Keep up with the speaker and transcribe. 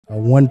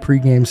one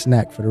pregame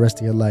snack for the rest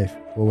of your life,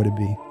 what would it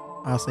be?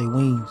 I'll say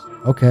wings.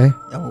 Okay.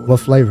 What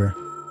flavor?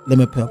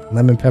 Lemon pepper.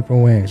 Lemon pepper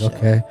wings.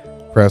 Okay.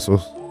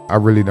 Pretzels. I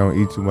really don't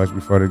eat too much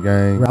before the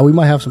game. We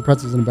might have some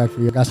pretzels in the back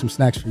for you. I got some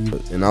snacks for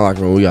you. And I like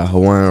when we got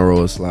Hawaiian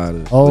roll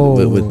sliders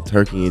with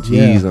turkey and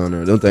cheese on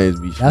there. Them things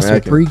be That's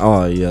smacking.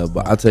 Oh yeah,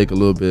 but I take a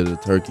little bit of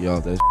the turkey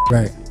off that.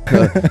 Right.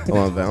 I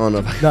don't know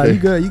if I No,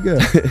 you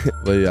good.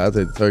 But yeah, I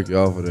take the turkey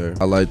off of there.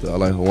 I like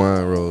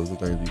Hawaiian rolls. Them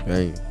things be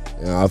banging.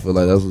 And I feel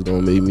like that's what's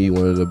gonna make me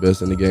one of the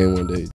best in the game one day.